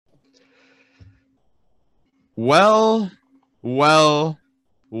Well, well,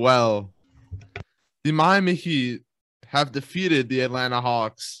 well. The Miami Heat have defeated the Atlanta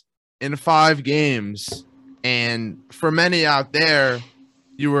Hawks in 5 games. And for many out there,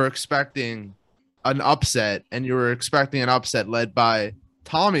 you were expecting an upset, and you were expecting an upset led by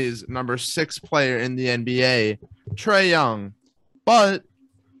Tommy's number 6 player in the NBA, Trae Young. But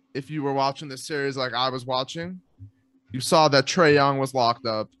if you were watching this series like I was watching, you saw that Trae Young was locked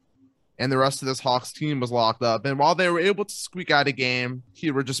up and the rest of this Hawks team was locked up. And while they were able to squeak out a game,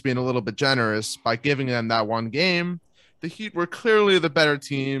 Heat were just being a little bit generous by giving them that one game. The Heat were clearly the better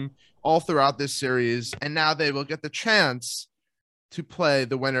team all throughout this series, and now they will get the chance to play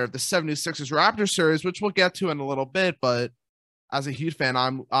the winner of the 76ers Raptors series, which we'll get to in a little bit. But as a Heat fan,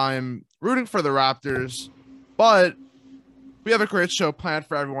 I'm rooting for the Raptors. But we have a great show planned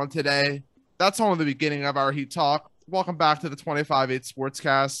for everyone today. That's only the beginning of our Heat talk. Welcome back to the 25-8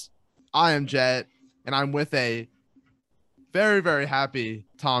 Sportscast. I am Jet, and I'm with a very, very happy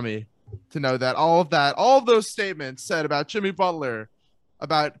Tommy to know that all of those statements said about Jimmy Butler,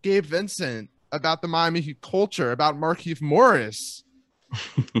 about Gabe Vincent, about the Miami Heat culture, about Markieff Morris.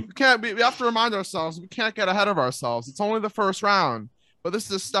 we have to remind ourselves we can't get ahead of ourselves. It's only the first round, but this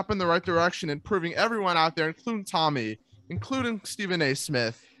is a step in the right direction in proving everyone out there, including Tommy, including Stephen A.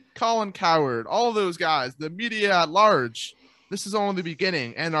 Smith, Colin Coward, all of those guys, the media at large. This is only the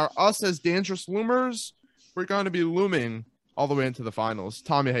beginning, and us as dangerous loomers, we're going to be looming all the way into the finals.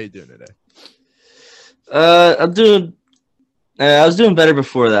 Tommy, how you doing today? I'm doing. I was doing better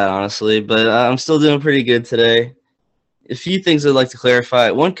before that, honestly, but I'm still doing pretty good today. A few things I'd like to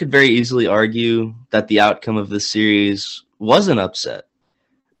clarify. One could very easily argue that the outcome of this series was an upset.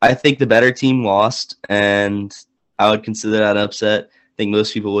 I think the better team lost, and I would consider that an upset. I think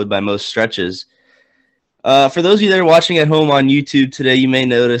most people would by most stretches. For those of you that are watching at home on YouTube today, you may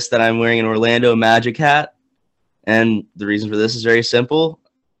notice that I'm wearing an Orlando Magic hat. And the reason for this is very simple.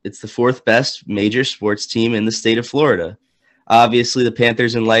 It's the 4th best major sports team in the state of Florida. Obviously, the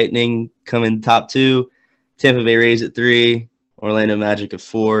Panthers and Lightning come in top 2. Tampa Bay Rays at 3. Orlando Magic at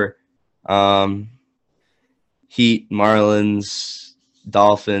 4. Heat, Marlins,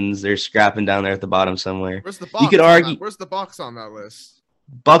 Dolphins, they're scrapping down there at the bottom somewhere. Where's the Bucks? You could argue. Where's the Bucks on that list?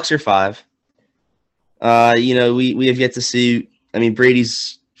 Bucks are 5. We have yet to see. I mean,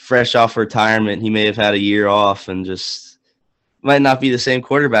 Brady's fresh off retirement. He may have had a year off and just might not be the same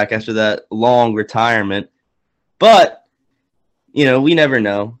quarterback after that long retirement. But, we never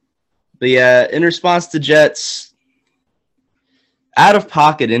know. But, yeah, in response to Jet's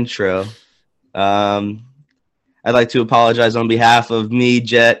out-of-pocket intro, I'd like to apologize on behalf of me,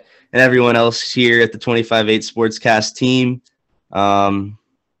 Jet, and everyone else here at the 25-8 Sportscast team.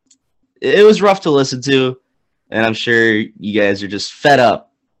 It was rough to listen to, and I'm sure you guys are just fed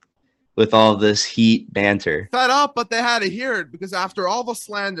up with all this Heat banter. Fed up, but they had to hear it because after all the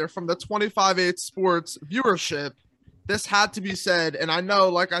slander from the 25-8 Sports viewership, this had to be said. And I know,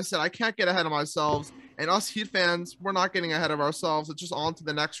 like I said, I can't get ahead of myself. And us Heat fans, we're not getting ahead of ourselves. It's just on to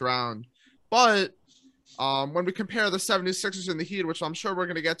the next round. But when we compare the 76ers and the Heat, which I'm sure we're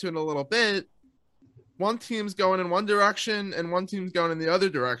going to get to in a little bit, one team's going in one direction and one team's going in the other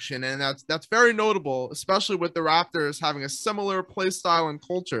direction. And that's very notable, especially with the Raptors having a similar play style and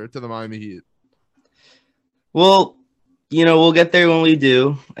culture to the Miami Heat. Well, we'll get there when we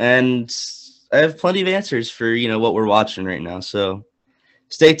do. And I have plenty of answers for, what we're watching right now. So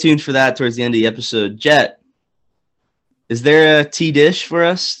stay tuned for that towards the end of the episode. Jet, is there a tea dish for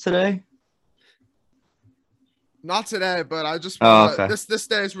us today? Not today, but I just okay. This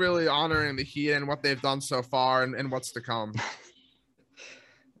day is really honoring the Heat and what they've done so far and what's to come.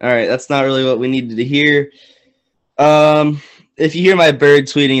 All right, that's not really what we needed to hear. If you hear my bird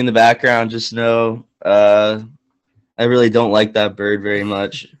tweeting in the background, just know I really don't like that bird very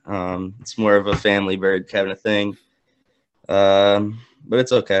much. It's more of a family bird kind of thing, but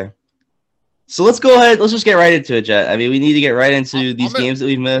it's okay. So let's go ahead. Let's just get right into it, Jet. I mean, we need to get right into these games that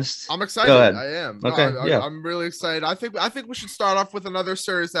we've missed. I'm excited. Go ahead. I am. Okay. Yeah. I'm really excited. I think we should start off with another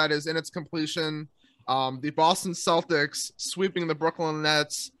series that is in its completion. The Boston Celtics sweeping the Brooklyn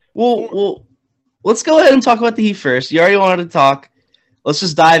Nets. Well, let's go ahead and talk about the Heat first. You already wanted to talk. Let's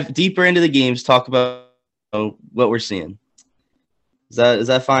just dive deeper into the games. Talk about what we're seeing. Is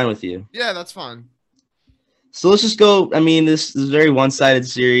that fine with you? Yeah, that's fine. So let's just go. I mean, this is a very one-sided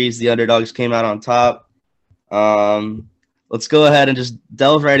series. The underdogs came out on top. Let's go ahead and just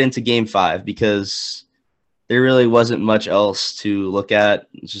delve right into Game 5 because there really wasn't much else to look at.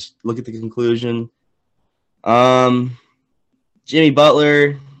 Just look at the conclusion. Jimmy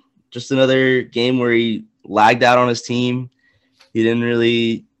Butler, just another game where he lagged out on his team. He didn't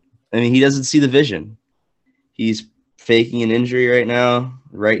really – I mean, he doesn't see the vision. He's faking an injury right now,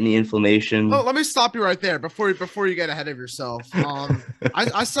 right in the inflammation. Well, let me stop you right there before you get ahead of yourself.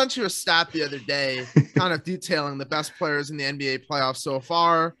 I sent you a stat the other day, kind of detailing the best players in the NBA playoffs so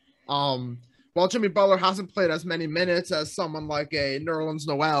far. While Jimmy Butler hasn't played as many minutes as someone like a Nerlens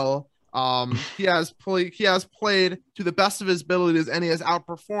Noel, he has played to the best of his abilities, and he has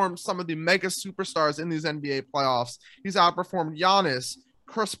outperformed some of the mega superstars in these NBA playoffs. He's outperformed Giannis,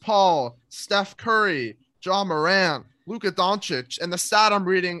 Chris Paul, Steph Curry, Ja Morant, Luka Doncic, and the stat I'm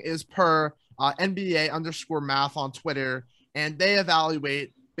reading is per NBA_math on Twitter, and they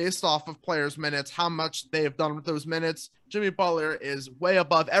evaluate based off of players' minutes how much they have done with those minutes. Jimmy Butler is way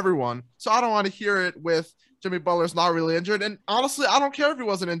above everyone, so I don't want to hear it with Jimmy Butler's not really injured. And honestly, I don't care if he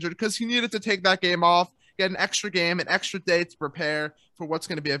wasn't injured because he needed to take that game off, get an extra game, an extra day to prepare for what's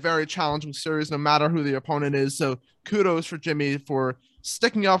going to be a very challenging series, no matter who the opponent is. So kudos for Jimmy for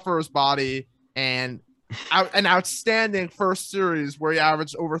sticking up for his body and an outstanding first series where he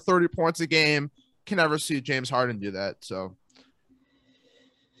averaged over 30 points a game. Can never see James Harden do that. So,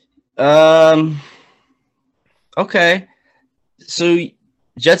 okay. So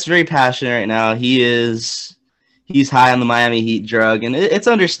Jet's very passionate right now. He's high on the Miami Heat drug, and it's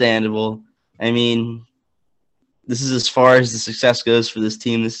understandable. I mean, this is as far as the success goes for this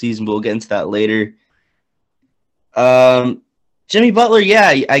team this season, but we'll get into that later. Jimmy Butler,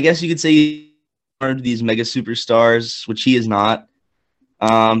 yeah, I guess you could say one of these mega superstars, which he is not.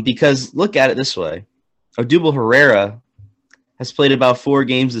 Because look at it this way. Odubel Herrera has played about 4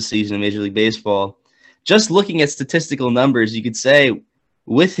 games this season in Major League Baseball. Just looking at statistical numbers, you could say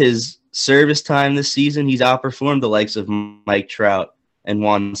with his service time this season, he's outperformed the likes of Mike Trout and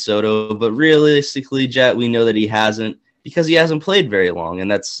Juan Soto. But realistically, Jet, we know that he hasn't because he hasn't played very long. And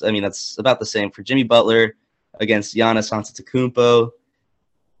that's about the same for Jimmy Butler against Giannis Antetokounmpo,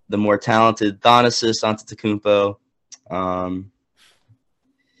 the more talented Thanasis Antetokounmpo.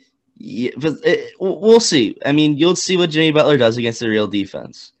 Yeah, but we'll see. I mean, you'll see what Jimmy Butler does against the real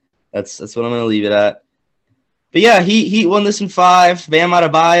defense. That's what I'm going to leave it at. But yeah, he won this in 5. Bam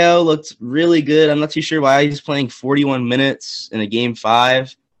Adebayo looked really good. I'm not too sure why he's playing 41 minutes in a game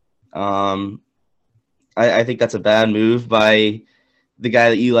 5. I think that's a bad move by the guy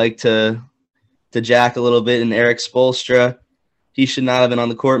that you like to jack a little bit in Eric Spoelstra. He should not have been on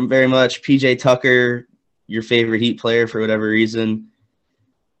the court very much. PJ Tucker, your favorite Heat player for whatever reason,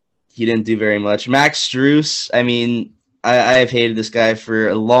 he didn't do very much. Max Strus, I mean, I have hated this guy for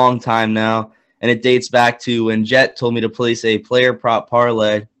a long time now, and it dates back to when Jet told me to place a player prop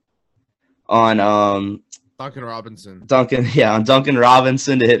parlay on Duncan Robinson. On Duncan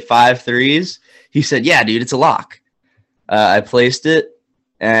Robinson to hit 5 threes. He said, "Yeah, dude, it's a lock." I placed it,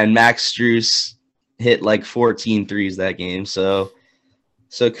 and Max Strus hit like 14 threes that game. So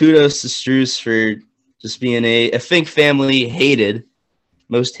kudos to Strus for just being a Fink family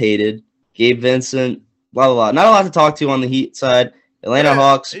most hated. Gabe Vincent, blah, blah, blah. Not a lot to talk to on the Heat side. Atlanta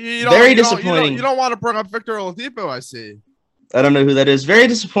Hawks, very disappointing. You don't want to bring up Victor Oladipo, I see. I don't know who that is. Very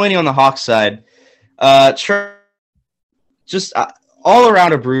disappointing on the Hawks side. Just all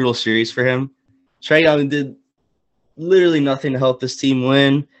around a brutal series for him. Trae Young did literally nothing to help this team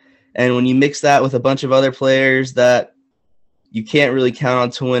win. And when you mix that with a bunch of other players that you can't really count on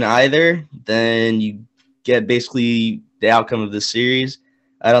to win either, then you get basically the outcome of this series.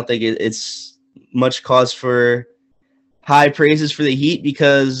 I don't think it's much cause for high praises for the Heat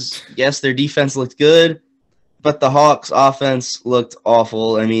because, yes, their defense looked good, but the Hawks' offense looked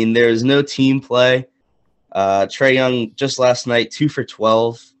awful. I mean, there's no team play. Trae Young just last night, 2 for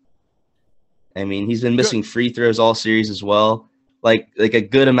 12. I mean, he's been missing free throws all series as well. Like a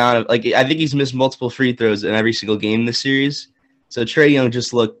good amount of I think he's missed multiple free throws in every single game this series. So Trae Young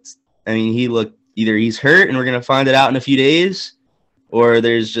just looked. I mean, he looked either he's hurt and we're gonna find it out in a few days, or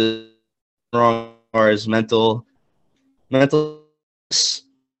there's just wrong or his mental. Jet's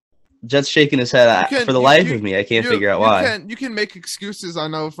shaking his head for the life of me. I can't figure out why. You can make excuses. I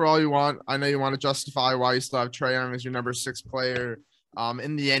know for all you want. I know you want to justify why you still have Trae Young as your number 6 player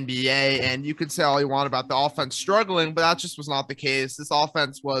in the NBA, and you could say all you want about the offense struggling, but that just was not the case. This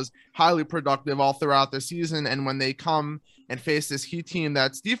offense was highly productive all throughout the season, and when they come and face this Heat team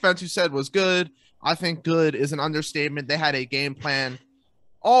that's defense you said was good, I think good is an understatement. They had a game plan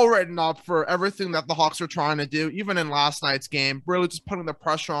all written up for everything that the Hawks are trying to do, even in last night's game, really just putting the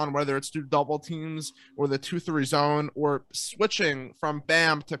pressure on, whether it's through double teams or the 2-3 zone or switching from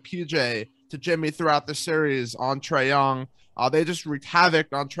Bam to PJ to Jimmy throughout the series on Trae Young. They just wreaked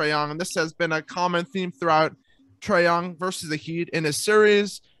havoc on Trae Young, and this has been a common theme throughout Trae Young versus the Heat in his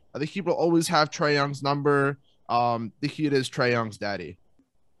series. The Heat will always have Trae Young's number. The Heat is Trae Young's daddy.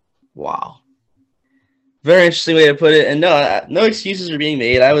 Wow. Very interesting way to put it. And no excuses are being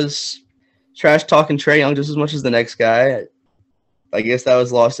made. I was trash talking Trae Young just as much as the next guy. I guess that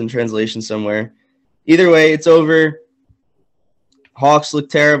was lost in translation somewhere. Either way, it's over. Hawks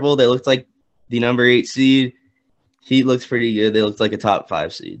looked terrible. They looked like the number 8 seed. Heat looked pretty good. They looked like a top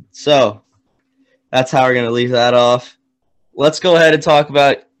 5 seed. So that's how we're going to leave that off. Let's go ahead and talk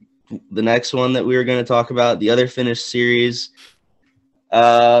about the next one that we were going to talk about, the other finished series.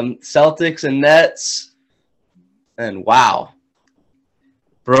 Celtics and Nets. And wow,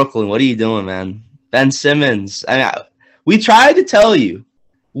 Brooklyn, what are you doing, man? Ben Simmons. We tried to tell you.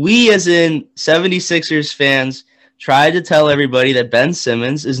 We, as in 76ers fans, tried to tell everybody that Ben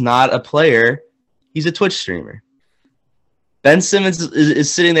Simmons is not a player. He's a Twitch streamer. Ben Simmons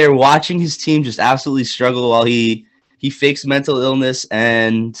is sitting there watching his team just absolutely struggle while he fakes mental illness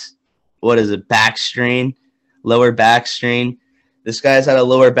and back strain, lower back strain. This guy's had a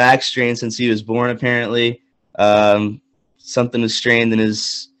lower back strain since he was born, apparently. Something is strained in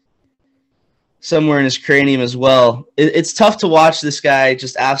somewhere in his cranium as well. It's tough to watch this guy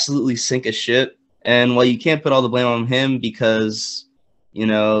just absolutely sink a ship. And while you can't put all the blame on him because,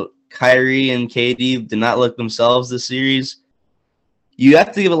 Kyrie and KD did not look themselves this series, you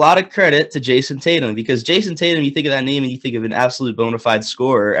have to give a lot of credit to Jason Tatum, because Jason Tatum, you think of that name and you think of an absolute bona fide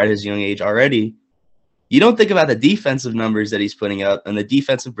scorer at his young age already. You don't think about the defensive numbers that he's putting up and the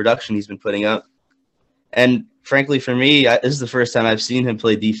defensive production he's been putting up. And frankly, for me, this is the first time I've seen him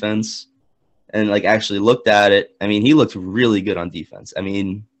play defense and actually looked at it. I mean, he looked really good on defense. I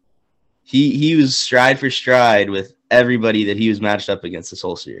mean, he was stride for stride with everybody that he was matched up against this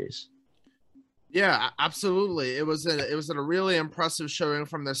whole series. Yeah, absolutely. It was a really impressive showing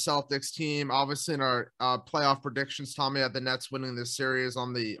from the Celtics team. Obviously, in our playoff predictions, Tommy had the Nets winning this series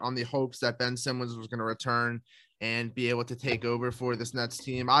on the hopes that Ben Simmons was going to return and be able to take over for this Nets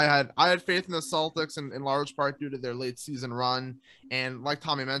team. I had faith in the Celtics in large part due to their late season run. And like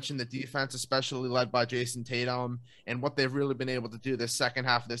Tommy mentioned, the defense, especially led by Jason Tatum, and what they've really been able to do this second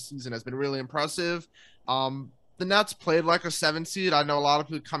half of this season has been really impressive. The Nets played like a 7 seed. I know a lot of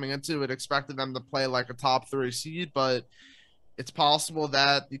people coming into it expected them to play like a top 3 seed, but it's possible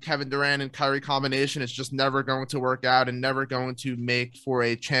that the Kevin Durant and Kyrie combination is just never going to work out and never going to make for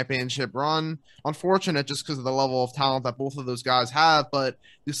a championship run. Unfortunate just because of the level of talent that both of those guys have, but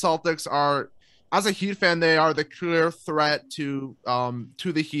the Celtics are, as a Heat fan, they are the clear threat to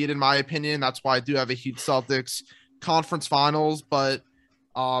the Heat, in my opinion. That's why I do have a Heat Celtics conference finals, but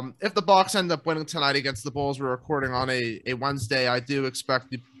if the Bucks end up winning tonight against the Bulls, we're recording on a Wednesday, I do expect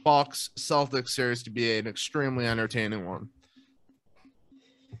the Bucks-Celtics series to be an extremely entertaining one.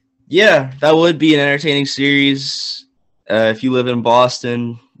 Yeah, that would be an entertaining series. If you live in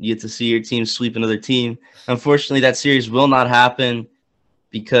Boston, you get to see your team sweep another team. Unfortunately, that series will not happen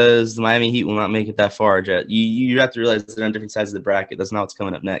because the Miami Heat will not make it that far, Jet. You have to realize they're on different sides of the bracket. That's not what's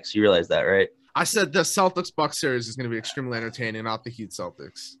coming up next. You realize that, right? I said the Celtics-Bucks series is going to be extremely entertaining, not the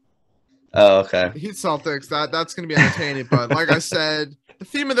Heat-Celtics. Oh, okay. The Heat-Celtics, that's going to be entertaining. But like I said, the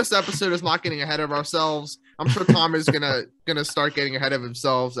theme of this episode is not getting ahead of ourselves. I'm sure Tom is gonna start getting ahead of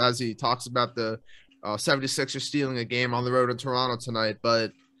himself as he talks about the 76ers stealing a game on the road in Toronto tonight.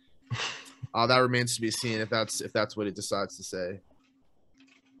 But that remains to be seen if that's what he decides to say.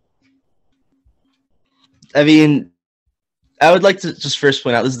 I mean, I would like to just first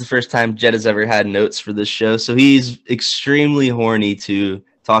point out this is the first time Jed has ever had notes for this show, so he's extremely horny to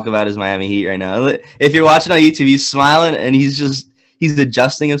talk about his Miami Heat right now. If you're watching on YouTube, he's smiling and he's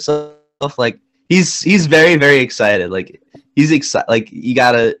adjusting himself. Like he's very, very excited. Like he's excited. Like you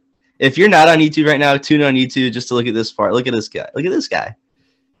gotta, if you're not on YouTube right now, tune on YouTube just to look at this part. Look at this guy. Look at this guy.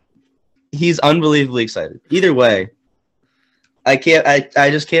 He's unbelievably excited. Either way, I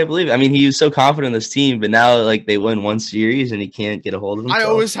just can't believe it. I mean, he was so confident in this team, but now like they win one series and he can't get a hold of himself. I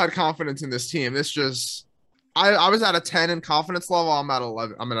always had confidence in this team. This just I was at a 10 in confidence level. I'm at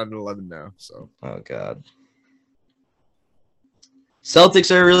 11. I'm at an 11 now. So oh god.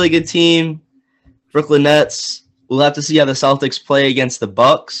 Celtics are a really good team. Brooklyn Nets. We'll have to see how the Celtics play against the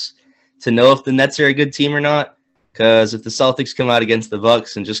Bucks to know if the Nets are a good team or not. Because if the Celtics come out against the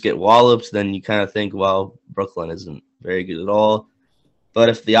Bucks and just get walloped, then you kind of think, well, Brooklyn isn't very good at all. But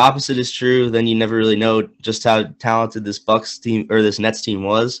if the opposite is true, then you never really know just how talented this Bucks team or this Nets team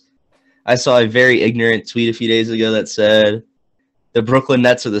was. I saw a very ignorant tweet a few days ago that said the Brooklyn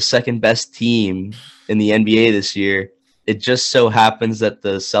Nets are the second best team in the NBA this year. It just so happens that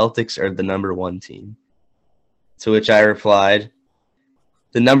the Celtics are the number 1 team. To which I replied,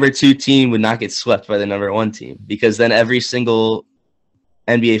 the number 2 team would not get swept by the number 1 team because then every single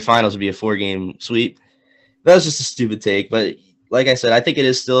NBA Finals would be a 4-game sweep. That was just a stupid take, but like I said, I think it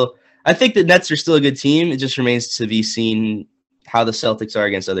is still I think the Nets are still a good team. It just remains to be seen how the Celtics are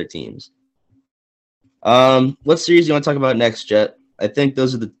against other teams. What series do you want to talk about next, Jet? I think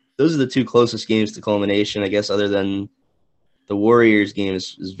those are the two closest games to culmination, I guess, other than the Warriors game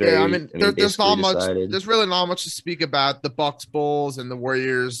is very. Yeah, I mean, there's not much. decided. There's really not much to speak about. The Bucks Bulls and the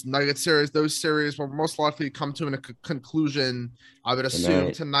Warriors Nuggets series. Those series will most likely come to a conclusion, I would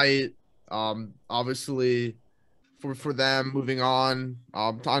assume, tonight. Obviously, for them moving on.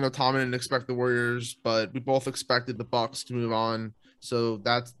 I know Tom didn't expect the Warriors, but we both expected the Bucks to move on. So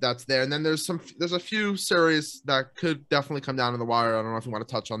that's there. And then there's a few series that could definitely come down to the wire. I don't know if you want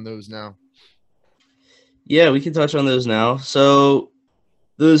to touch on those now. Yeah, we can touch on those now. So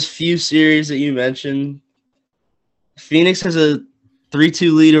those few series that you mentioned, Phoenix has a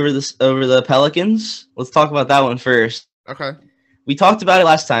 3-2 lead over the Pelicans. Let's talk about that one first. Okay. We talked about it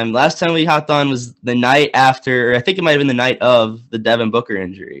last time. Last time we hopped on was the night after, or I think it might have been the night of the Devin Booker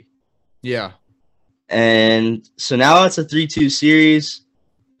injury. Yeah. And so now it's a 3-2 series.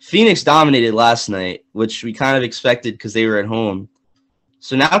 Phoenix dominated last night, which we kind of expected because they were at home.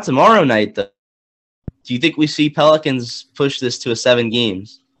 So now tomorrow night, though, do you think we see Pelicans push this to a 7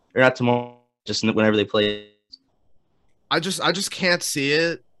 games? Or not tomorrow, just whenever they play? I just can't see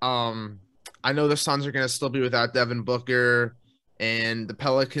it. I know the Suns are going to still be without Devin Booker, and the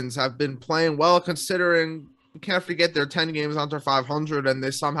Pelicans have been playing well considering we can't forget they're 10 games under 500, and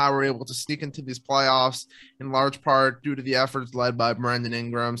they somehow were able to sneak into these playoffs in large part due to the efforts led by Brandon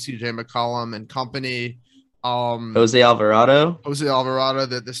Ingram, CJ McCollum, and company. Jose Alvarado,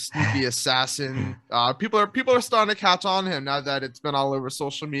 the sneaky assassin. People are starting to catch on him now that it's been all over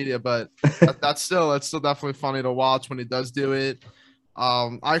social media, but that's still definitely funny to watch when he does do it.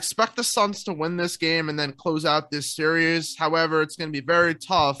 I expect the Suns to win this game and then close out this series. However, it's going to be very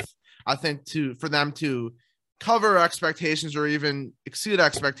tough, I think, for them to cover expectations or even exceed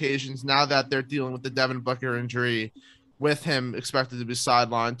expectations now that they're dealing with the Devin Booker injury, with him expected to be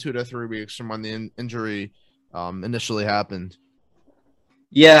sidelined 2 to 3 weeks from when the injury initially happened.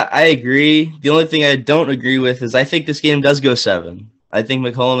 Yeah, I agree. The only thing I don't agree with is I think this game does go 7. I think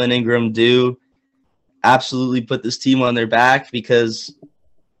McCollum and Ingram do absolutely put this team on their back because,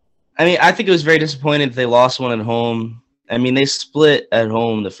 I mean, I think it was very disappointing that they lost one at home. I mean, they split at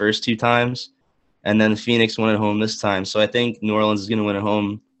home the first 2 times, and then Phoenix won at home this time. So I think New Orleans is going to win at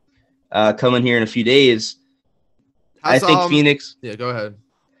home coming here in a few days. I think Phoenix. Yeah, go ahead.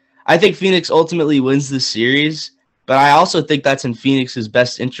 I think Phoenix ultimately wins this series, but I also think that's in Phoenix's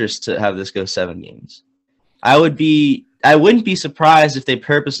best interest to have this go 7 games. I wouldn't be surprised if they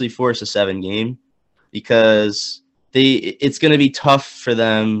purposely force a 7 game because it's going to be tough for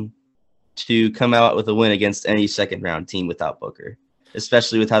them to come out with a win against any second round team without Booker,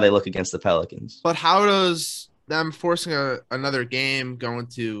 especially with how they look against the Pelicans. But how does them forcing another game going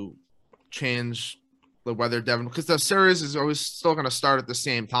to change the weather, Devin? Because the series is always still going to start at the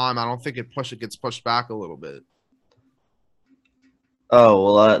same time. I don't think it gets pushed back a little bit.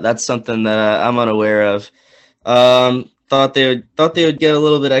 Oh, well, that's something that I'm unaware of. Thought they would get a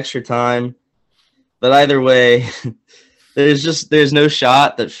little bit extra time, but either way, there's no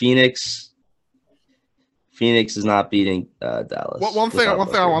shot that Phoenix is not beating Dallas. One thing I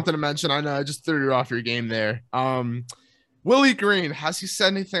wanted to mention, I know I just threw you off your game there. Willie Green, has he said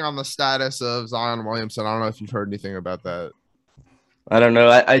anything on the status of Zion Williamson? I don't know if you've heard anything about that. I don't know.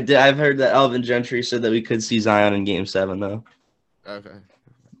 I've heard that Alvin Gentry said that we could see Zion in Game 7, though. Okay.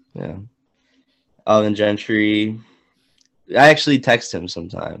 Yeah. Alvin Gentry. I actually text him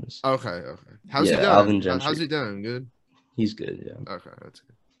sometimes. Okay. How's he doing? Alvin Gentry. How's he doing? Good? He's good, yeah. Okay, that's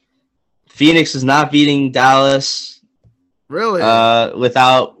good. Phoenix is not beating Dallas. Really?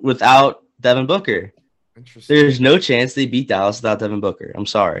 Without Devin Booker. Interesting. There's no chance they beat Dallas without Devin Booker. I'm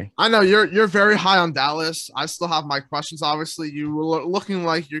sorry. I know you're very high on Dallas. I still have my questions. Obviously, you were looking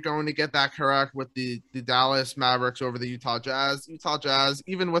like you're going to get that correct with the Dallas Mavericks over the Utah Jazz. Utah Jazz,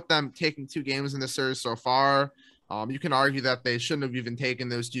 even with them taking 2 games in the series so far, you can argue that they shouldn't have even taken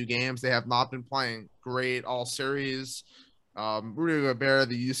those 2 games. They have not been playing great all series. Rudy Gobert,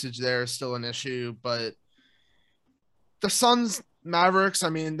 the usage there is still an issue, but the Suns Mavericks, I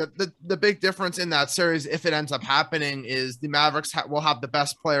mean, the big difference in that series, if it ends up happening, is the Mavericks will have the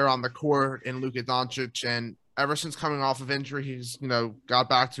best player on the court in Luka Doncic, and ever since coming off of injury, he's got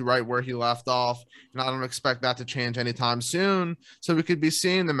back to right where he left off, and I don't expect that to change anytime soon. So we could be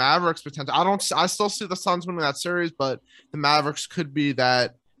seeing the Mavericks potential. I still see the Suns winning that series, but the Mavericks could be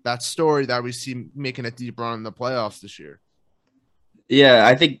that story that we see making a deep run in the playoffs this year. Yeah,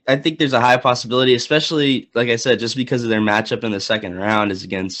 I think there's a high possibility, especially, like I said, just because of their matchup in the second round is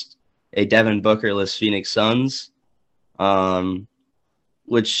against a Devin Booker-less Phoenix Suns.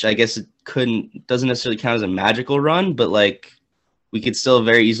 which I guess it doesn't necessarily count as a magical run, but like we could still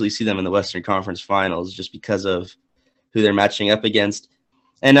very easily see them in the Western Conference Finals just because of who they're matching up against.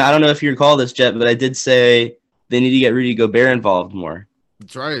 And I don't know if you recall this, Jet, but I did say they need to get Rudy Gobert involved more.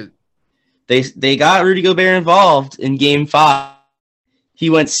 That's right. They got Rudy Gobert involved in Game 5. He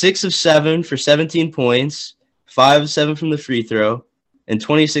went 6 of 7 for 17 points, 5 of 7 from the free throw, in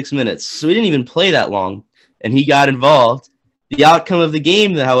 26 minutes. So he didn't even play that long, and he got involved. The outcome of the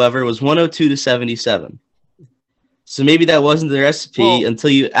game, however, was 102-77. So maybe that wasn't the recipe until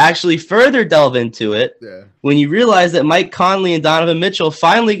you actually further delve into it. Yeah. When you realize that Mike Conley and Donovan Mitchell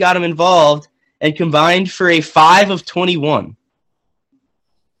finally got him involved and combined for a 5 of 21.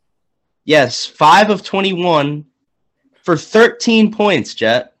 Yes, 5 of 21 for 13 points,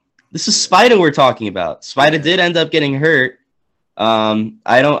 Jet. This is Spida we're talking about. Spida did end up getting hurt. I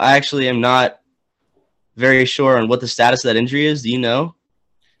actually am not very sure on what the status of that injury is. Do you know?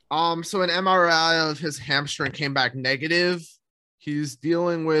 So an MRI of his hamstring came back negative. He's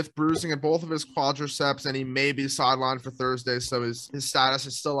dealing with bruising in both of his quadriceps, and he may be sidelined for Thursday, so his status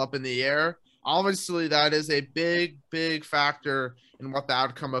is still up in the air. Obviously, that is a big, big factor in what the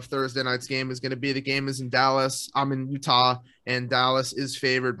outcome of Thursday night's game is going to be. The game is in Dallas. I'm in Utah, and Dallas is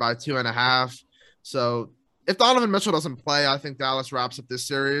favored by 2.5. So if Donovan Mitchell doesn't play, I think Dallas wraps up this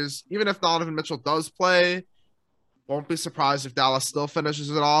series. Even if Donovan Mitchell does play, won't be surprised if Dallas still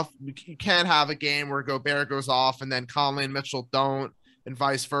finishes it off. You can't have a game where Gobert goes off and then Conley and Mitchell don't, and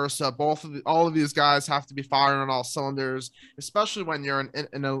vice versa. All of these guys have to be firing on all cylinders, especially when you're in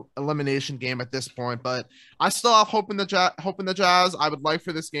an elimination game at this point. But I still have hope in the Jazz. I would like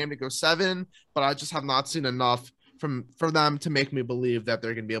for this game to go 7, but I just have not seen enough for them to make me believe that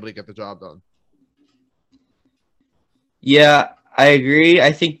they're going to be able to get the job done. Yeah, I agree.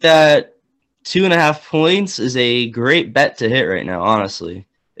 I think that 2.5 points is a great bet to hit right now, honestly.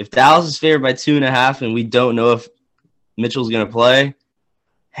 If Dallas is favored by 2.5 and we don't know if Mitchell's going to play,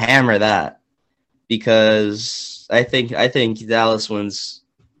 hammer that, because I think Dallas wins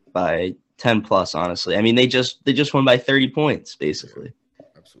by 10 plus, honestly. I mean, they just won by 30 points, basically.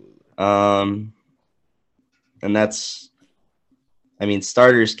 Absolutely. And that's, I mean,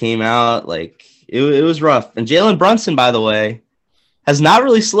 starters came out, like, it was rough. And Jalen Brunson, by the way, has not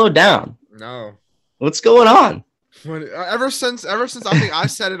really slowed down. No. What's going on? Ever since I think I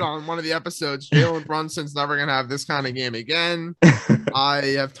said it on one of the episodes, Jalen Brunson's never going to have this kind of game again.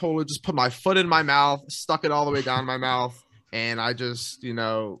 I have totally just put my foot in my mouth, stuck it all the way down my mouth, and I just,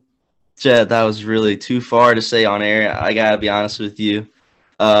 Jet, that was really too far to say on air. I got to be honest with you.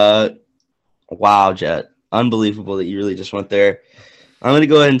 Wow, Jet. Unbelievable that you really just went there. I'm going to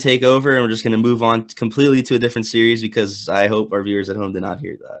go ahead and take over, and we're just going to move on completely to a different series because I hope our viewers at home did not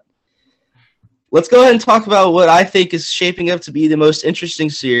hear that. Let's go ahead and talk about what I think is shaping up to be the most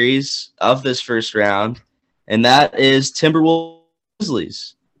interesting series of this first round, and that is Timberwolves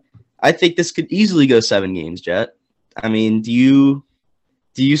Grizzlies. I think this could easily go 7 games, Jet. I mean, do you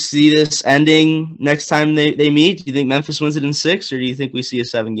see this ending next time they meet? Do you think Memphis wins it in 6, or do you think we see a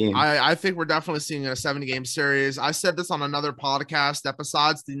 7 game? I think we're definitely seeing a 7-game series. I said this on another podcast that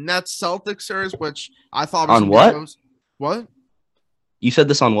besides the Nets Celtics series, which I thought was on what? What? You said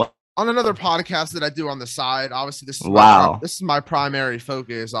this on what? On another podcast that I do on the side. Obviously, this is my primary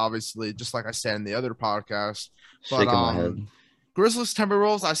focus, obviously, just like I said in the other podcast. But my head. Grizzlies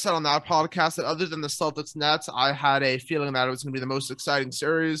Timberwolves, I said on that podcast that other than the Celtics Nets, I had a feeling that it was going to be the most exciting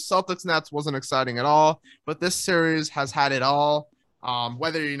series. Celtics Nets wasn't exciting at all, but this series has had it all.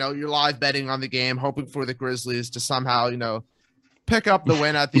 Whether you're live betting on the game, hoping for the Grizzlies to somehow pick up the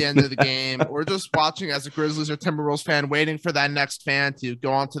win at the end of the game, or just watching as a Grizzlies or Timberwolves fan, waiting for that next fan to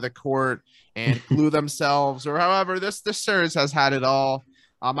go onto the court and glue themselves, or however, this series has had it all.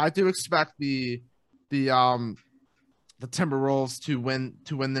 I do expect the Timberwolves to win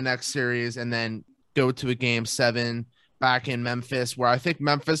the next series and then go to a game 7 back in Memphis, where I think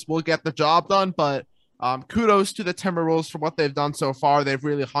Memphis will get the job done. But kudos to the Timberwolves for what they've done so far. They've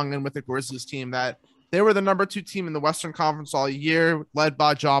really hung in with the Grizzlies team that they were the number 2 team in the Western Conference all year, led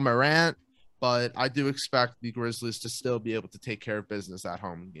by Ja Morant. But I do expect the Grizzlies to still be able to take care of business at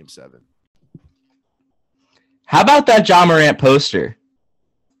home in game 7. How about that Ja Morant poster?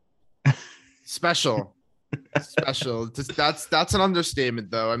 Special. That's an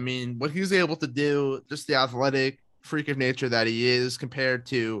understatement, though. I mean, what he's able to do, just the athletic freak of nature that he is, compared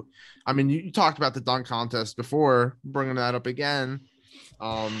to, I mean, you talked about the dunk contest before, bringing that up again.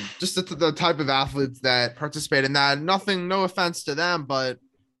 Just the type of athletes that participate in that. No offense to them, but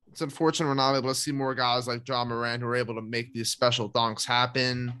it's unfortunate we're not able to see more guys like Ja Morant who are able to make these special dunks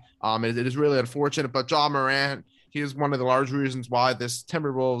happen. It is really unfortunate, but Ja Morant he is one of the large reasons why this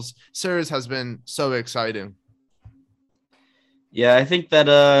Timberwolves series has been so exciting. Yeah, I think that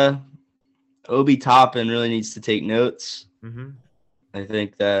Obi Toppin really needs to take notes. Mm-hmm. I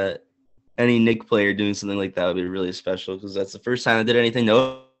think that any Knick player doing something like that would be really special because that's the first time I did anything.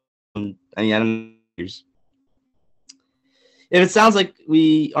 No, I mean, I don't know. If it sounds like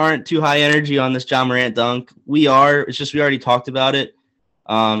we aren't too high energy on this Ja Morant dunk, we are. It's just we already talked about it.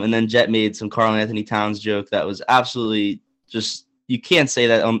 And then Jet made some Karl-Anthony Towns joke that was absolutely just you can't say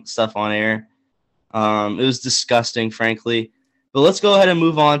that stuff on air. It was disgusting, frankly. But let's go ahead and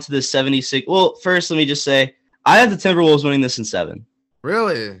move on to the 76. Well, first, let me just say I have the Timberwolves winning this in 7.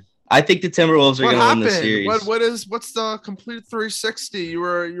 Really? I think the Timberwolves are going to win this series. What's the complete 360? You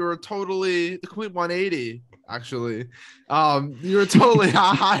were totally the complete 180. Actually, you were totally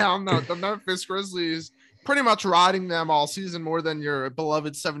high on the Memphis Grizzlies, pretty much riding them all season more than your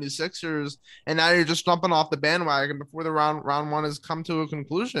beloved 76ers, and now you're just jumping off the bandwagon before the round one has come to a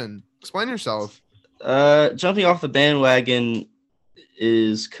conclusion. Explain yourself. Jumping off the bandwagon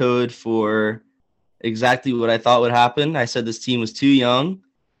is code for exactly what I thought would happen. I said this team was too young.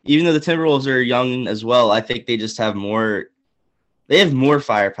 Even though the Timberwolves are young as well, I think they just have more. They have more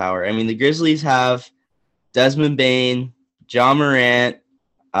firepower. I mean, the Grizzlies have Desmond Bane, Ja Morant,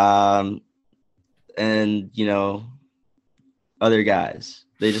 and other guys.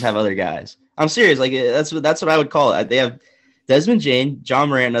 They just have other guys. I'm serious. Like that's what I would call it. They have Desmond Bane, Ja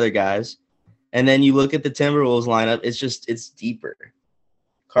Morant, and other guys. And then you look at the Timberwolves lineup. It's deeper.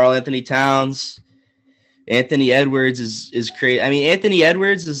 Karl-Anthony Towns, Anthony Edwards is crazy. I mean, Anthony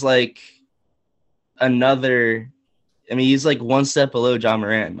Edwards is like another. I mean, he's like one step below Ja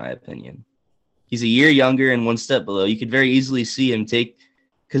Morant, in my opinion. He's a year younger and one step below. You could very easily see him take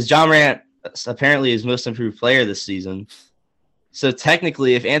because Ja Morant apparently is most improved player this season. So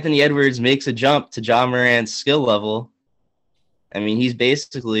technically, if Anthony Edwards makes a jump to Ja Morant's skill level, I mean, he's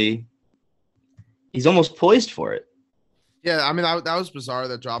almost poised for it. Yeah, I mean that was bizarre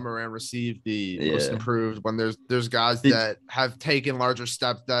that Ja Morant received the most improved when there's guys that have taken larger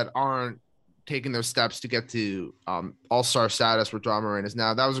steps that aren't taking those steps to get to all-star status where Ja Morant is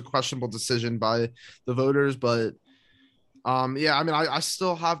now. That was a questionable decision by the voters, but I mean I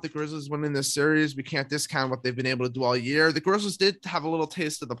still have the Grizzlies winning this series. We can't discount what they've been able to do all year. The Grizzlies did have a little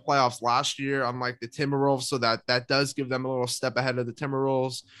taste of the playoffs last year, unlike the Timberwolves, so that does give them a little step ahead of the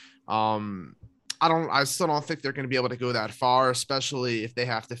Timberwolves. I still don't think they're going to be able to go that far, especially if they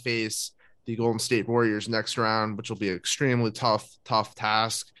have to face the Golden State Warriors next round, which will be an extremely tough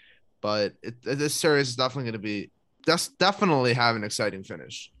task. But this series is definitely definitely have an exciting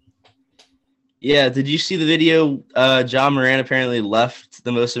finish. Yeah, did you see the video? Ja Morant apparently left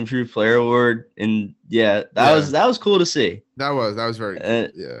the Most Improved Player award, and that was cool to see. That was very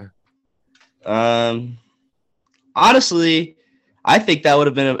cool. Honestly, I think that would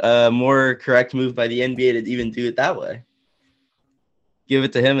have been a more correct move by the NBA to even do it that way. Give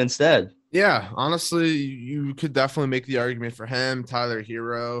it to him instead. Yeah, honestly, you could definitely make the argument for him, Tyler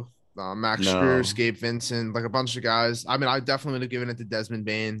Hero, Max Strus, Gabe Vincent, like a bunch of guys. I mean, I definitely would have given it to Desmond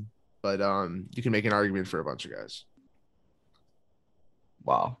Bane, but you can make an argument for a bunch of guys.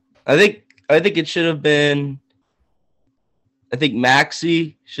 Wow. I think it should have been. I think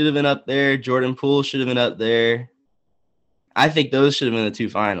Maxey should have been up there. Jordan Poole should have been up there. I think those should have been the two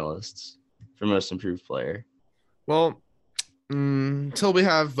finalists for Most Improved Player. Well, until we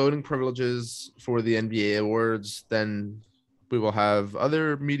have voting privileges for the NBA awards, then we will have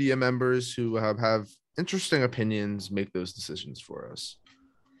other media members who have interesting opinions make those decisions for us.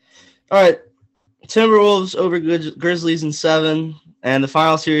 All right. Timberwolves over Grizzlies in 7. And the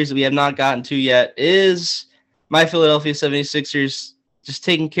final series that we have not gotten to yet is my Philadelphia 76ers just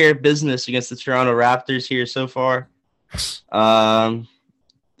taking care of business against the Toronto Raptors here so far.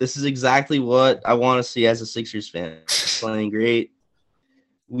 This is exactly what I want to see as a Sixers fan. Playing great.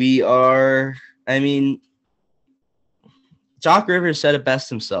 Doc Rivers said it best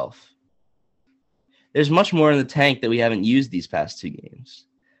himself. There's much more in the tank that we haven't used these past 2 games.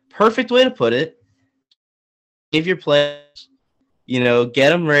 Perfect way to put it. Give your players, get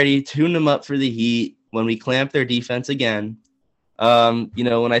them ready, tune them up for the Heat when we clamp their defense again.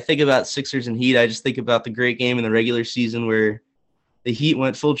 When I think about Sixers and Heat, I just think about the great game in the regular season where the Heat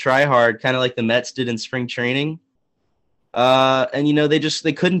went full try hard, kind of like the Mets did in spring training.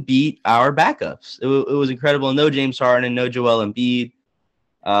 They couldn't beat our backups. It was incredible. No James Harden, no Joel Embiid.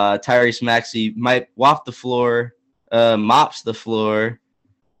 Tyrese Maxey might mops the floor.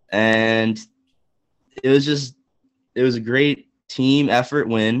 And it was a great team effort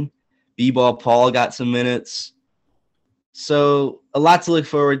win. B-Ball Paul got some minutes. So a lot to look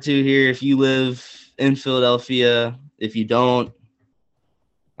forward to here if you live in Philadelphia. If you don't,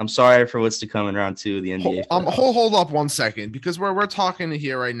 I'm sorry for what's to come in round 2 of the NBA. Hold up 1 second, because we're talking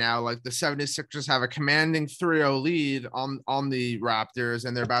here right now. Like, the 76ers have a commanding 3-0 lead on the Raptors,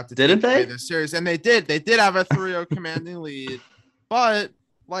 and they're about to take away this series. And they did have a 3-0 commanding lead, but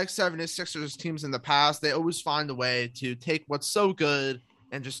like 76ers teams in the past, they always find a way to take what's so good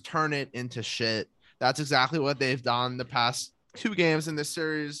and just turn it into shit. That's exactly what they've done the past 2 games in this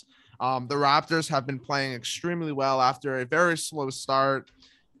series. The Raptors have been playing extremely well after a very slow start.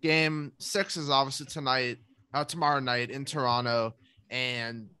 Game 6 is obviously tomorrow night in Toronto,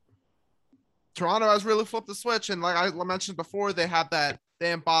 and Toronto has really flipped the switch. And like I mentioned before, they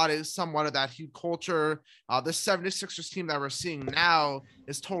embody somewhat of that Heat culture. The 76ers team that we're seeing now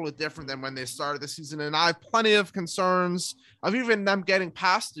is totally different than when they started the season. And I have plenty of concerns of even them getting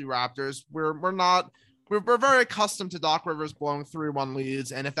past the Raptors. We're very accustomed to Doc Rivers blowing 3-1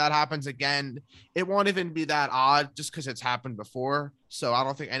 leads. And if that happens again, it won't even be that odd just because it's happened before. So I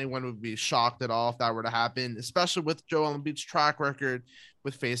don't think anyone would be shocked at all if that were to happen, especially with Joel Embiid's track record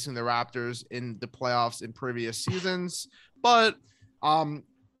with facing the Raptors in the playoffs in previous seasons. But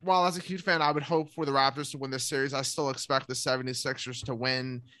while as a Heat fan, I would hope for the Raptors to win this series, I still expect the 76ers to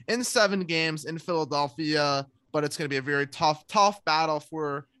win in 7 games in Philadelphia. But it's going to be a very tough battle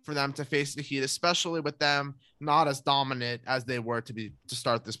for them to face the Heat, especially with them not as dominant as they were to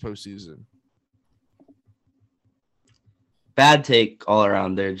start this postseason. Bad take all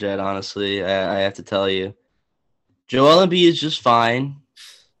around there, Jed, honestly. I have to tell you. Joel Embiid is just fine.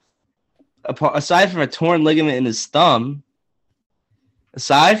 Aside from a torn ligament in his thumb,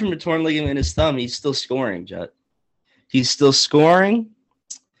 he's still scoring, Jed. He's still scoring.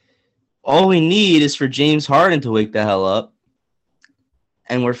 All we need is for James Harden to wake the hell up,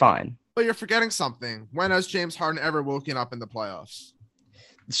 and we're fine. But you're forgetting something. When has James Harden ever woken up in the playoffs?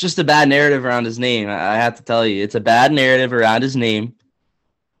 It's just a bad narrative around his name. I have to tell you, it's a bad narrative around his name.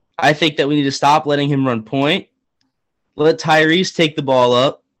 I think that we need to stop letting him run point, let Tyrese take the ball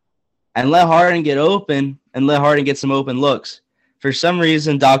up, and let Harden get open, and let Harden get some open looks. For some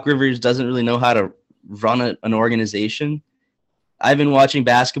reason, Doc Rivers doesn't really know how to run an organization. I've been watching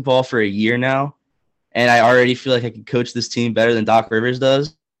basketball for a year now, and I already feel like I can coach this team better than Doc Rivers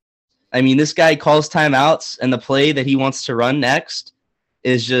does. I mean, this guy calls timeouts, and the play that he wants to run next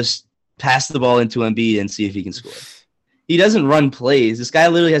is just pass the ball into Embiid and see if he can score. He doesn't run plays. This guy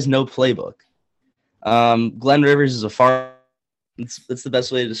literally has no playbook. Glenn Rivers is a fart. That's the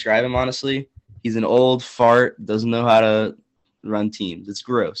best way to describe him, honestly. He's an old fart, doesn't know how to run teams. It's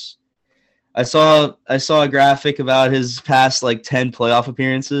gross. I saw a graphic about his past 10 playoff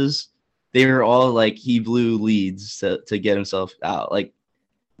appearances. They were all he blew leads to get himself out,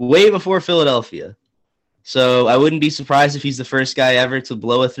 way before Philadelphia. So I wouldn't be surprised if he's the first guy ever to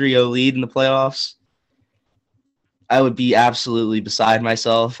blow a 3-0 lead in the playoffs. I would be absolutely beside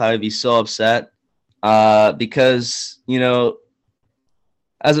myself. I would be so upset because,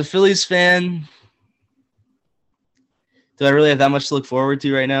 as a Phillies fan, do I really have that much to look forward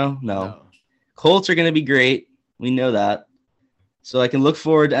to right now? No. Colts are going to be great. We know that. So I can look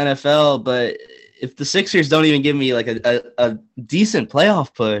forward to NFL, but if the Sixers don't even give me a decent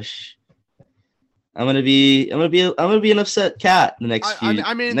playoff push, I'm gonna be an upset cat the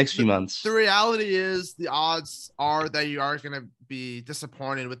next few months. The reality is the odds are that you are going to be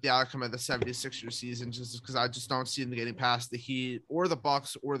disappointed with the outcome of the 76ers season, just because I just don't see them getting past the Heat or the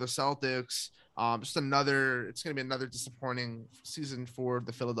Bucks or the Celtics. It's going to be another disappointing season for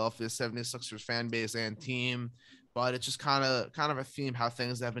the Philadelphia 76ers fan base and team. But it's just kind of a theme how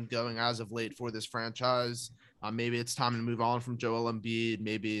things have been going as of late for this franchise. Maybe it's time to move on from Joel Embiid.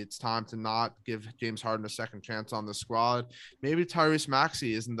 Maybe it's time to not give James Harden a second chance on the squad. Maybe Tyrese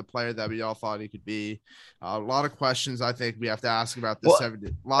Maxey isn't the player that we all thought he could be. A lot of questions I think we have to ask about this.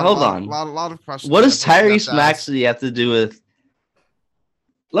 Hold on. A lot of questions. What does Tyrese Maxey have to do with?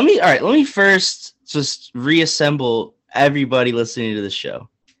 Let me first just reassemble everybody listening to this show.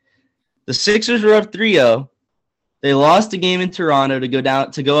 The Sixers were up 3-0. They lost a game in Toronto to go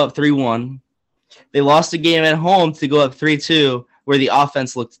up 3-1. They lost a game at home to go up 3-2, where the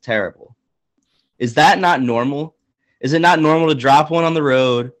offense looked terrible. Is that not normal? Is it not normal to drop one on the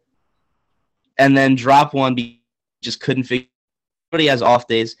road and then drop one because just couldn't figure? Everybody has off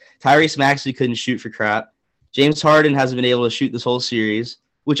days. Tyrese Maxey couldn't shoot for crap. James Harden hasn't been able to shoot this whole series,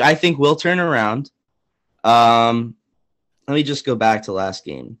 which I think will turn around. Let me just go back to last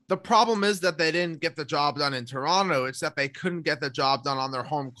game. The problem is that they didn't get the job done in Toronto. It's that they couldn't get the job done on their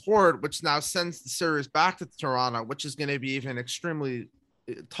home court, which now sends the series back to Toronto, which is going to be even extremely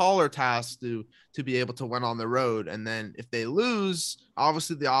taller task to be able to win on the road. And then if they lose,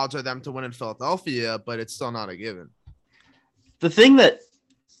 obviously the odds are them to win in Philadelphia, but it's still not a given. The thing that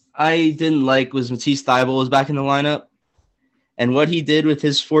I didn't like was Matisse Thybulle was back in the lineup, and what he did with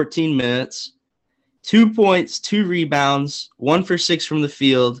his 14 minutes, 2 points, 2 rebounds, 1 for 6 from the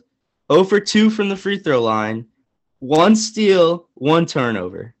field, 0 for 2 from the free throw line, 1 steal, 1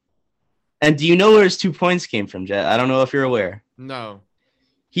 turnover. And do you know where his 2 points came from, Jet? I don't know if you're aware. No.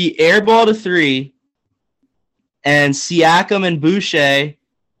 He airballed a 3, and Siakam and Boucher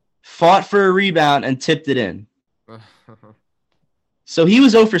fought for a rebound and tipped it in. So he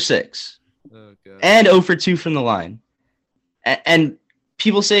was 0 for 6 and 0 for 2 from the line. And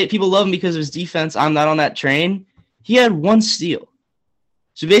people love him because of his defense. I'm not on that train. He had 1 steal.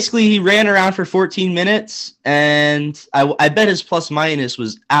 So basically he ran around for 14 minutes, and I bet his plus minus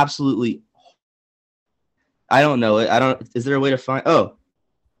was absolutely, I don't know. Is there a way to find? Oh,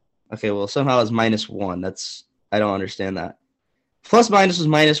 okay. Well, somehow it's -1. I don't understand that. Plus minus was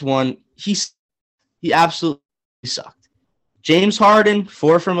 -1. He absolutely sucked. James Harden,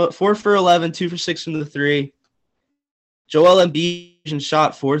 4 for 11, 2 for 6 from the 3. Joel Embiid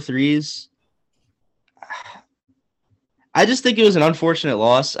shot 4 threes. I just think it was an unfortunate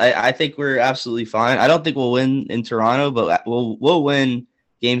loss. I think we're absolutely fine. I don't think we'll win in Toronto, but we'll win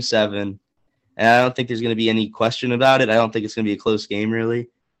Game 7. And I don't think there's going to be any question about it. I don't think it's going to be a close game, really.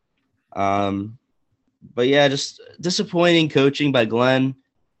 But yeah, just disappointing coaching by Glenn.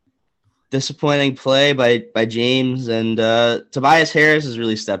 Disappointing play by James, and Tobias Harris has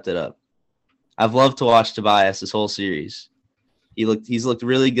really stepped it up. I've loved to watch Tobias this whole series. He's looked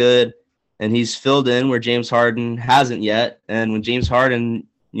really good, and he's filled in where James Harden hasn't yet. And when James Harden,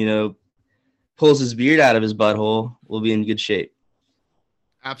 pulls his beard out of his butthole, we'll be in good shape.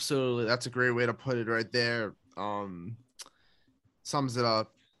 Absolutely, that's a great way to put it right there. Sums it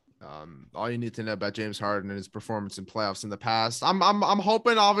up. All you need to know about James Harden and his performance in playoffs in the past. I'm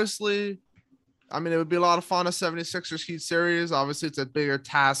hoping, obviously, I mean, it would be a lot of fun, a 76ers Heat series. Obviously, it's a bigger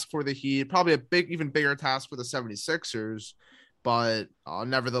task for the Heat, probably even bigger task for the 76ers. But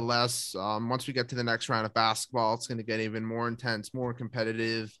nevertheless, once we get to the next round of basketball, it's going to get even more intense, more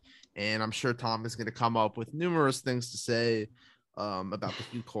competitive. And I'm sure Tom is going to come up with numerous things to say about the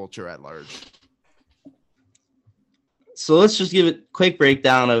Heat culture at large. So let's just give a quick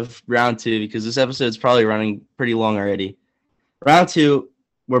breakdown of round 2, because this episode is probably running pretty long already. Round 2,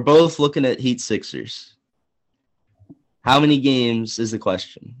 we're both looking at Heat Sixers. How many games is the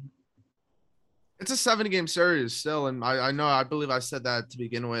question? It's a 7-game series still, and I believe I said that to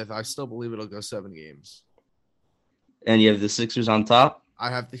begin with. I still believe it'll go 7 games. And you have the Sixers on top? I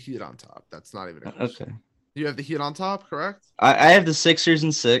have the Heat on top. That's not even a question. Okay. You have the Heat on top, correct? I have the Sixers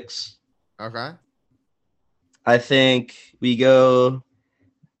in 6. Okay. I think we go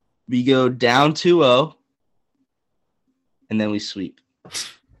down 2-0, and then we sweep.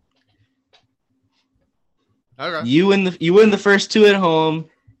 Okay. You win the first 2 at home.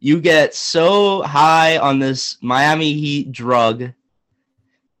 You get so high on this Miami Heat drug.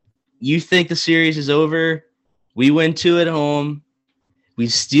 You think the series is over. We win 2 at home. We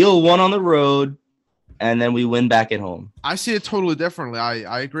steal 1 on the road, and then we win back at home. I see it totally differently.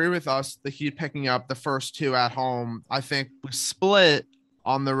 I agree with us, the Heat picking up the first 2 at home. I think we split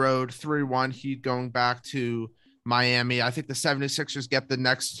on the road 3-1, Heat going back to Miami. I think the 76ers get the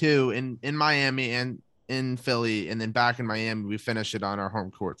next 2 in Miami and in Philly, and then back in Miami, we finish it on our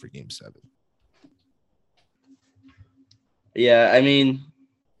home court for Game 7. Yeah, I mean,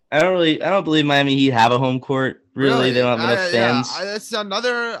 I don't believe Miami Heat have a home court. Really? They don't have enough fans. Yeah, it's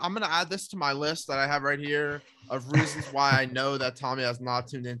another. I'm gonna add this to my list that I have right here of reasons why I know that Tommy has not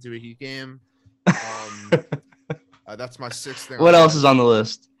tuned into a Heat game. That's my 6th thing. What else is on the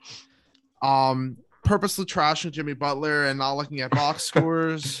list? Purposely trashing Jimmy Butler and not looking at box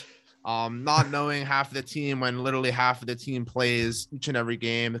scores. Not knowing half of the team when literally half of the team plays each and every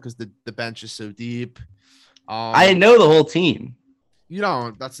game because the bench is so deep. I know the whole team. You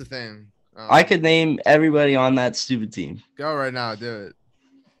don't. That's the thing. I could name everybody on that stupid team. Go right now. Do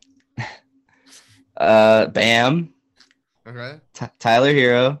it. Bam. Okay. Tyler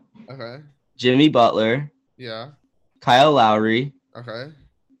Hero. Okay. Jimmy Butler. Yeah. Kyle Lowry. Okay.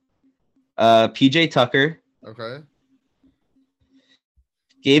 PJ Tucker. Okay.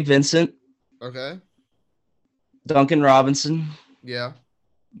 Gabe Vincent. Okay. Duncan Robinson. Yeah.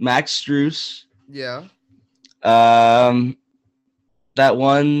 Max Strus. Yeah. That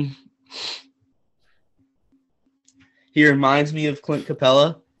one. He reminds me of Clint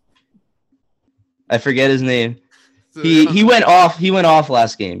Capella. I forget his name. So, He went off. He went off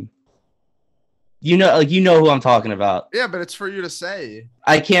last game. You know who I'm talking about. Yeah, but it's for you to say.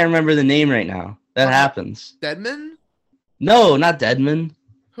 I can't remember the name right now. That happens. Dedmon? No, not Dedmon.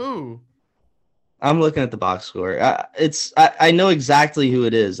 Who? I'm looking at the box score. I know exactly who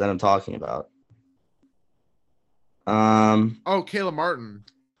it is that I'm talking about. Oh, Caleb Martin.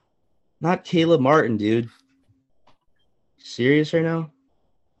 Not Caleb Martin, dude. Serious right now?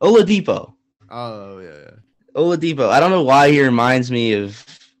 Oladipo. Oh, yeah. Oladipo. I don't know why he reminds me of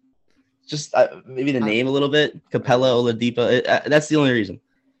just maybe the name a little bit. Capella Oladipo. That's the only reason.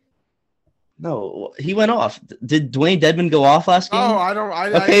 No, he went off. Did Dwayne Dedmon go off last game? Oh, I don't.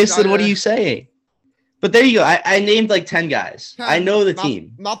 Okay, so what are you saying? But there you go. I named like 10 guys. 10, I know the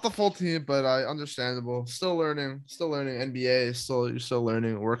team. Not the full team, but understandable. Still learning. NBA. You're still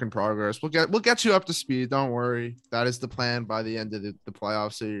learning. Work in progress. We'll get you up to speed. Don't worry. That is the plan by the end of the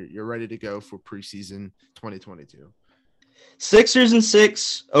playoffs. So you're ready to go for preseason 2022. Sixers and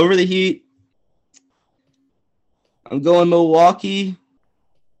 6 over the Heat. I'm going Milwaukee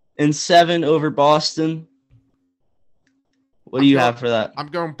and 7 over Boston. What do you have for that? I'm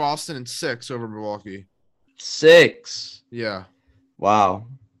going Boston and 6 over Milwaukee. 6. Yeah. Wow.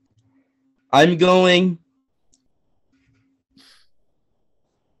 I'm going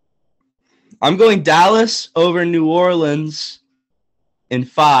Dallas over New Orleans in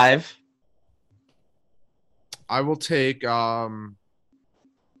 5. I will take wait a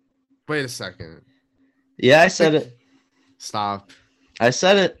second. Yeah, I said it. Stop. I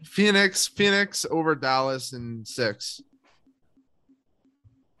said it. Phoenix over Dallas in 6.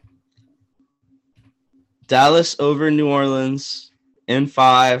 Dallas over New Orleans in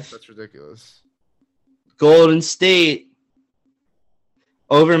 5. That's ridiculous. Golden State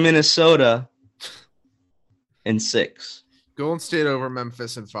over Minnesota in 6. Golden State over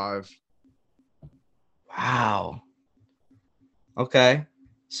Memphis in 5. Wow. Okay.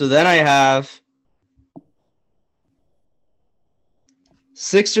 So then I have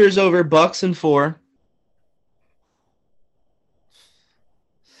Sixers over Bucks in 4.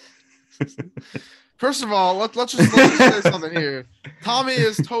 First of all, let's just say something here. Tommy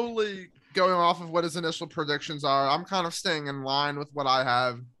is totally going off of what his initial predictions are. I'm kind of staying in line with what I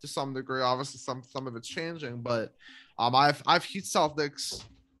have to some degree. Obviously, some of it's changing, but I've Heat Celtics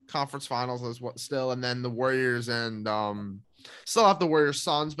conference finals as what still, and then the Warriors and still have the Warriors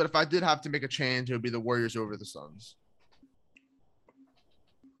Suns. But if I did have to make a change, it would be the Warriors over the Suns.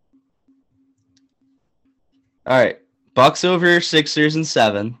 All right, Bucks over Sixers in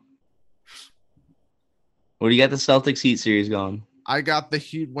 7. What do you got the Celtics Heat series going? I got the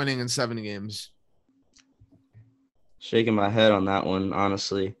Heat winning in 7 games. Shaking my head on that one,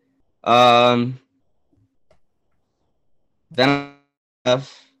 honestly. Then I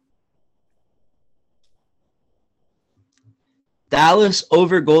have Dallas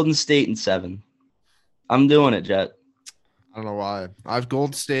over Golden State in 7. I'm doing it, Jet. I don't know why. I've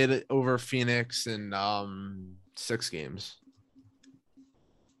Golden State over Phoenix in 6 games.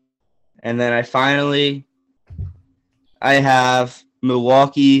 And then I have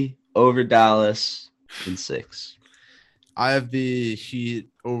Milwaukee over Dallas in 6. I have the Heat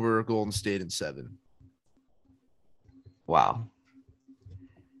over Golden State in 7. Wow.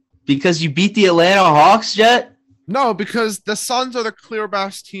 Because you beat the Atlanta Hawks, Jet? No, because the Suns are the clear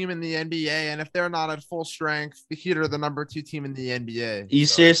best team in the NBA, and if they're not at full strength, the Heat are the number 2 team in the NBA. You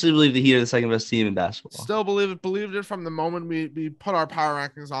seriously believe the Heat are the second best team in basketball? Still believed it from the moment we put our power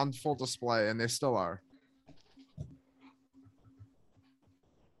rankings on full display, and they still are.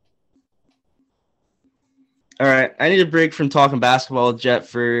 All right, I need a break from talking basketball, Jet,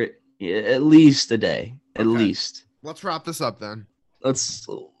 for at least a day. At least. Let's wrap this up then.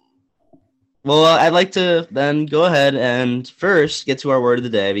 Well, I'd like to then go ahead and first get to our word of the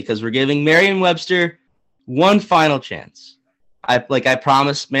day because we're giving Merriam-Webster one final chance. I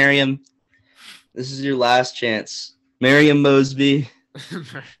promised Merriam, this is your last chance. Merriam Mosby.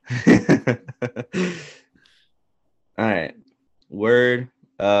 All right, word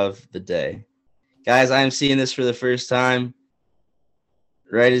of the day. Guys, I am seeing this for the first time,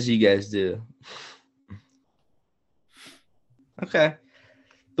 right as you guys do. Okay.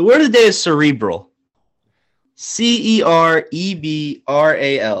 The word of the day is cerebral. Cerebral.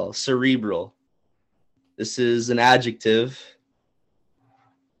 Cerebral. This is an adjective.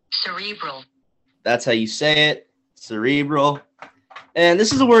 Cerebral. That's how you say it. Cerebral. And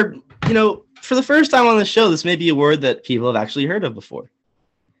this is a word, for the first time on the show, this may be a word that people have actually heard of before.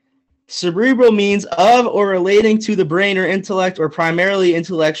 Cerebral means of or relating to the brain or intellect or primarily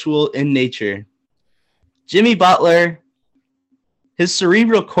intellectual in nature. Jimmy Butler, his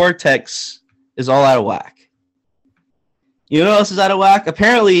cerebral cortex is all out of whack. You know what else is out of whack?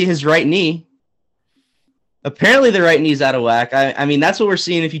 Apparently his right knee. Apparently, the right knee's out of whack. I mean, that's what we're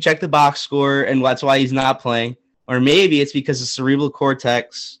seeing if you check the box score, and that's why he's not playing. Or maybe it's because the cerebral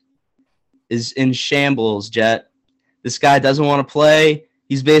cortex is in shambles, Jet. This guy doesn't want to play.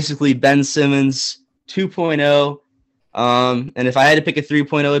 He's basically Ben Simmons 2.0. And if I had to pick a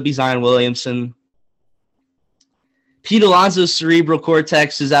 3.0, it'd be Zion Williamson. Pete Alonso's cerebral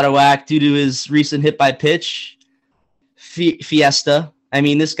cortex is out of whack due to his recent hit by pitch fiesta. I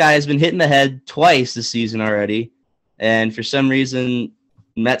mean, this guy has been hit in the head twice this season already. And for some reason,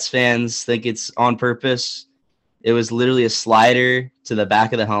 Mets fans think it's on purpose. It was literally a slider to the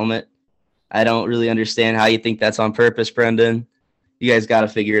back of the helmet. I don't really understand how you think that's on purpose, Brendan. You guys got to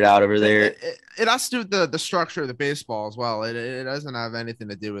figure it out over there. It has to do with the structure of the baseball as well. It doesn't have anything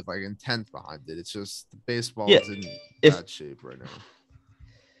to do with like intent behind it. It's just the baseball is in bad shape right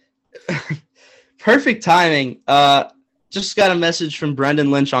now. Perfect timing. Just got a message from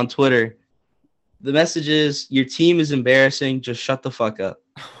Brendan Lynch on Twitter. The message is, your team is embarrassing. Just shut the fuck up.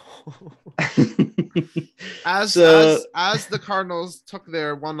 As the Cardinals took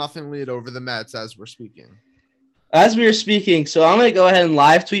their 1-0 lead over the Mets as we're speaking. As we were speaking, so I'm going to go ahead and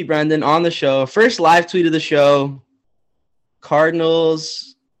live tweet Brendan on the show. First live tweet of the show.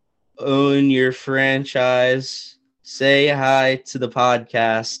 Cardinals own your franchise. Say hi to the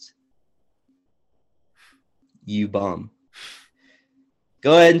podcast. You bum.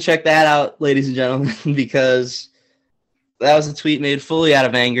 Go ahead and check that out, ladies and gentlemen, because that was a tweet made fully out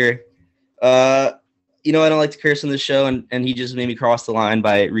of anger. I don't like to curse on the show, and he just made me cross the line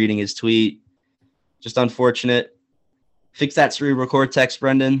by reading his tweet. Just unfortunate. Fix that cerebral cortex,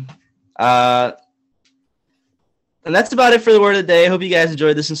 Brendan. And that's about it for the word of the day. I hope you guys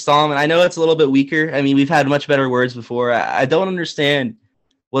enjoyed this installment. I know it's a little bit weaker. I mean, we've had much better words before. I don't understand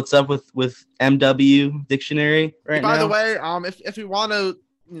what's up with MW dictionary right now. By the way, if we want to,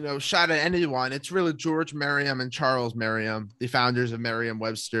 shout at anyone, it's really George Merriam and Charles Merriam, the founders of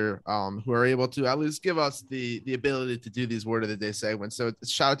Merriam-Webster, who are able to at least give us the ability to do these word of the day segments. So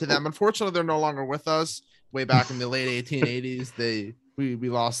shout out to them. Unfortunately, they're no longer with us. Way back in the late 1880s, we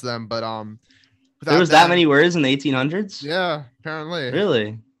lost them. But there was that many words in the 1800s. Yeah, apparently.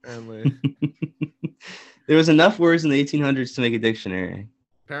 Really? Apparently. There was enough words in the 1800s to make a dictionary.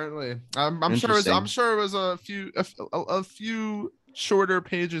 Apparently, I'm sure it was a few shorter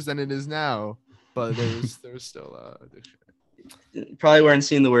pages than it is now, but there was still a dictionary. Probably weren't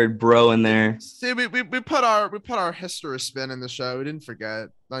seeing the word bro in there. See, we put our history spin in the show. We didn't forget.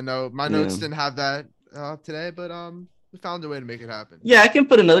 I know my notes didn't have that today, but we found a way to make it happen. Yeah, I can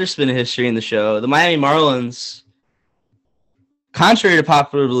put another spin of history in the show. The Miami Marlins, contrary to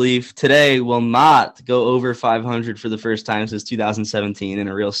popular belief, today will not go over 500 for the first time since 2017 in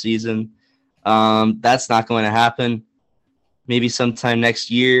a real season. That's not going to happen. Maybe sometime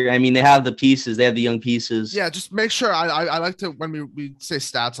next year. I mean, they have the pieces. They have the young pieces. Yeah, just make sure. I like to, when we say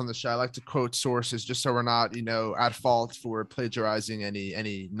stats on the show, I like to quote sources just so we're not, at fault for plagiarizing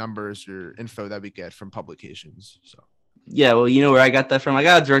any numbers or info that we get from publications. So yeah, well, you know where I got that from? I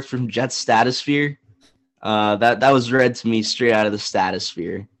got it direct from Jet Statosphere. That was read to me straight out of the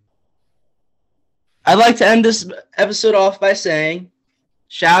Statosphere. I'd like to end this episode off by saying,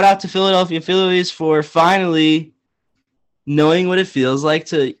 shout out to Philadelphia Phillies for finally knowing what it feels like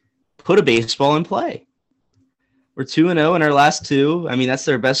to put a baseball in play. We're 2-0 in our last two. I mean, that's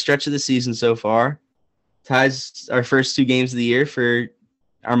their best stretch of the season so far. Ties our first two games of the year for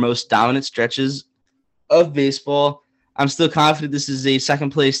our most dominant stretches of baseball. I'm still confident this is a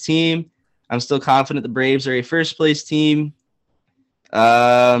second-place team. I'm still confident the Braves are a first-place team.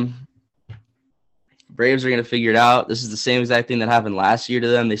 Braves are going to figure it out. This is the same exact thing that happened last year to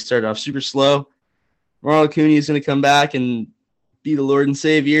them. They started off super slow. Ronald Acuna is going to come back and be the Lord and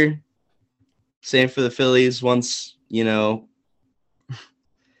Savior. Same for the Phillies. Once we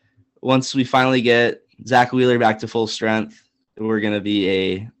finally get Zach Wheeler back to full strength, we're going to be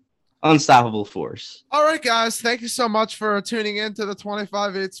a unstoppable force. All right, guys. Thank you so much for tuning in to the 25-8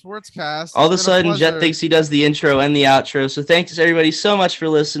 Sportscast. All of a sudden, Jet thinks he does the intro and the outro. So thanks everybody so much for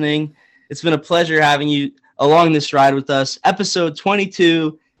listening. It's been a pleasure having you along this ride with us. Episode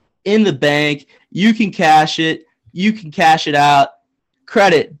 22 in the bank. You can cash it. You can cash it out.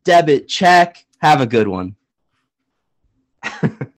 Credit, debit, check. Have a good one.